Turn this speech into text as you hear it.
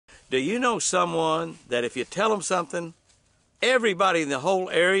Do you know someone that if you tell them something, everybody in the whole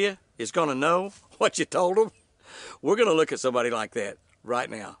area is going to know what you told them? We're going to look at somebody like that right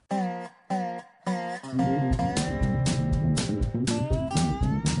now.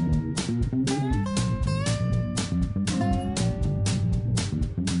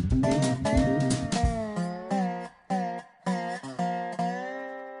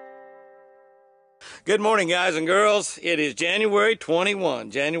 Good morning, guys and girls. It is January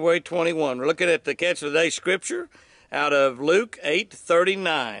 21. January 21. We're looking at the Catch of the Day scripture out of Luke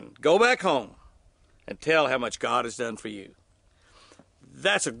 8:39. Go back home and tell how much God has done for you.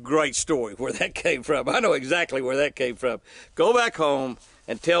 That's a great story where that came from. I know exactly where that came from. Go back home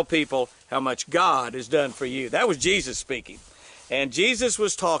and tell people how much God has done for you. That was Jesus speaking. And Jesus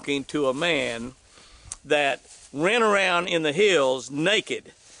was talking to a man that ran around in the hills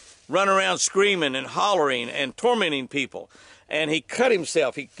naked, run around screaming and hollering and tormenting people. And he cut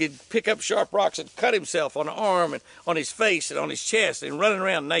himself. He could pick up sharp rocks and cut himself on the arm and on his face and on his chest and running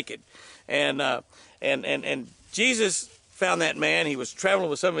around naked. And Jesus found that man. He was traveling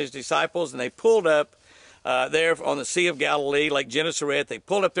with some of his disciples, and they pulled up there on the Sea of Galilee, Lake Gennesaret. They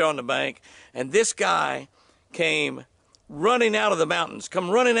pulled up there on the bank, and this guy came running out of the mountains,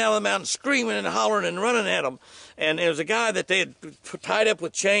 screaming and hollering and running at them. And it was a guy that they had tied up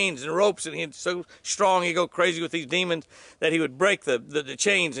with chains and ropes, and he's so strong he'd go crazy with these demons that he would break the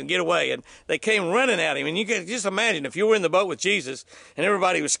chains and get away. And they came running at him. And you can just imagine if you were in the boat with Jesus and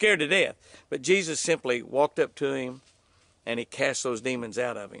everybody was scared to death. But Jesus simply walked up to him and he cast those demons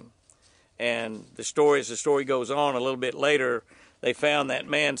out of him. And as the story goes on a little bit later, they found that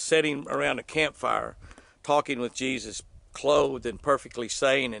man sitting around a campfire talking with Jesus, clothed and perfectly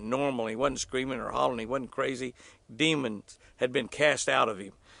sane and normal. He wasn't screaming or hollering. He wasn't crazy. Demons had been cast out of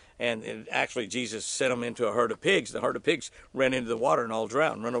him. And actually, Jesus sent him into a herd of pigs. The herd of pigs ran into the water and all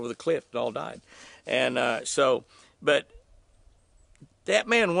drowned, ran over the cliff and all died. And but that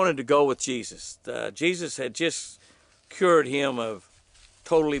man wanted to go with Jesus. Jesus had just cured him of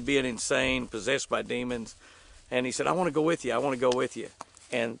totally being insane, possessed by demons. And he said, I want to go with you. I want to go with you.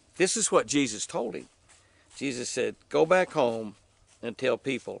 And this is what Jesus told him. Jesus said, go back home and tell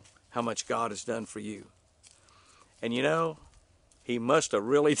people how much God has done for you. And you know, he must have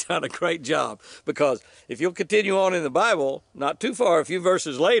really done a great job, because if you'll continue on in the Bible, not too far, a few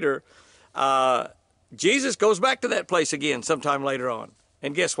verses later, Jesus goes back to that place again sometime later on.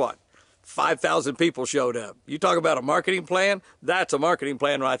 And guess what? 5,000 people showed up. You talk about a marketing plan? That's a marketing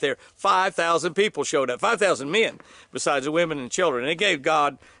plan right there. 5,000 people showed up, 5,000 men, besides the women and children. And it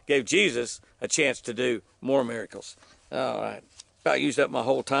gave Jesus a chance to do more miracles. All right. About used up my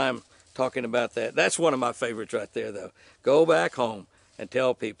whole time talking about that. That's one of my favorites right there, though. Go back home and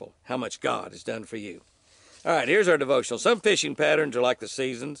tell people how much God has done for you. All right, here's our devotional. Some fishing patterns are like the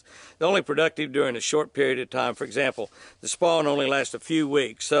seasons. They're only productive during a short period of time. For example, the spawn only lasts a few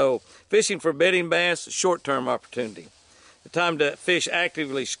weeks. So fishing for bedding bass, a short-term opportunity. The time to fish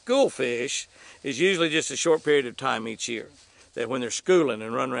actively school fish is usually just a short period of time each year. That when they're schooling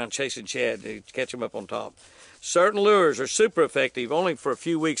and run around chasing shad, they catch them up on top. Certain lures are super effective only for a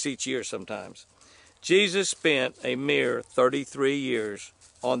few weeks each year sometimes. Jesus spent a mere 33 years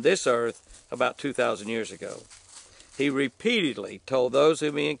on this earth about 2,000 years ago. He repeatedly told those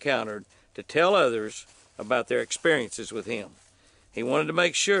whom he encountered to tell others about their experiences with him. He wanted to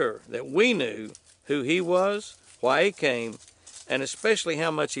make sure that we knew who he was, why he came, and especially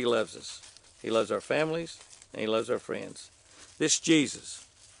how much he loves us. He loves our families, and he loves our friends. This Jesus,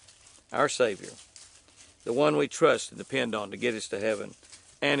 our Savior, the one we trust and depend on to get us to heaven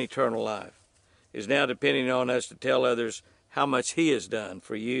and eternal life, is now depending on us to tell others how much he has done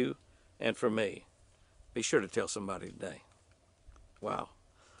for you and for me. Be sure to tell somebody today. Wow.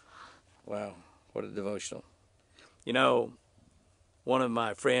 Wow, what a devotional. You know, one of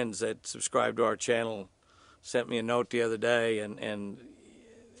my friends that subscribed to our channel sent me a note the other day, and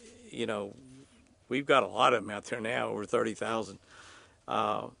you know, we've got a lot of them out there now, over 30,000.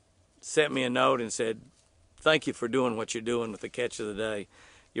 Sent me a note and said, thank you for doing what you're doing with the Catch of the Day.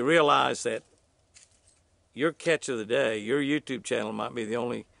 You realize that your Catch of the Day, your YouTube channel might be the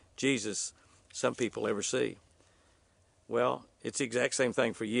only Jesus some people ever see. Well, it's the exact same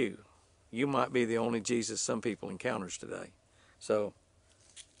thing for you. You might be the only Jesus some people encounters today. So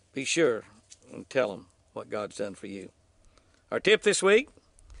be sure and tell them what God's done for you. Our tip this week,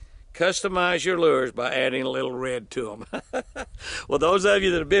 customize your lures by adding a little red to them. Well, those of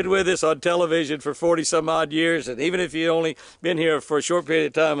you that have been with us on television for 40 some odd years, and even if you've only been here for a short period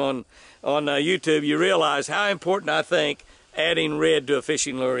of time on YouTube, you realize how important I think adding red to a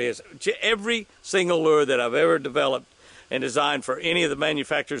fishing lure is. Every single lure that I've ever developed and designed for any of the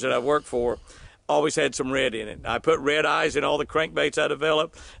manufacturers that I've worked for, always had some red in it. I put red eyes in all the crankbaits I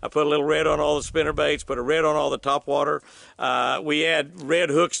developed. I put a little red on all the spinner baits, put a red on all the topwater. We add red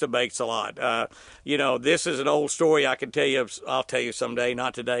hooks to baits a lot. You know, this is an old story I can tell you. I'll tell you someday,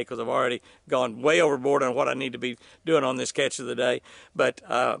 not today, because I've already gone way overboard on what I need to be doing on this catch of the day. But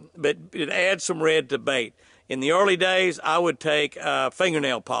it adds some red to bait. In the early days, I would take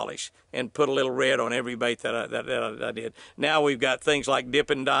fingernail polish and put a little red on every bait that I did. Now we've got things like dip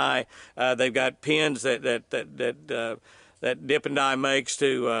and dye. They've got pins that dip and dye makes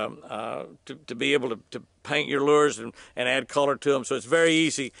to be able to paint your lures and add color to them. So it's very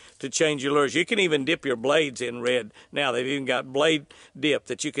easy to change your lures. You can even dip your blades in red. Now they've even got blade dip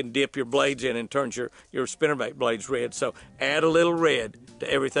that you can dip your blades in and turns your spinnerbait blades red. So add a little red to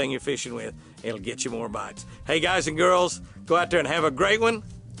everything you're fishing with. It'll get you more bites. Hey guys and girls, go out there and have a great one.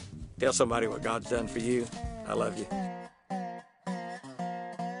 Tell somebody what God's done for you. I love you.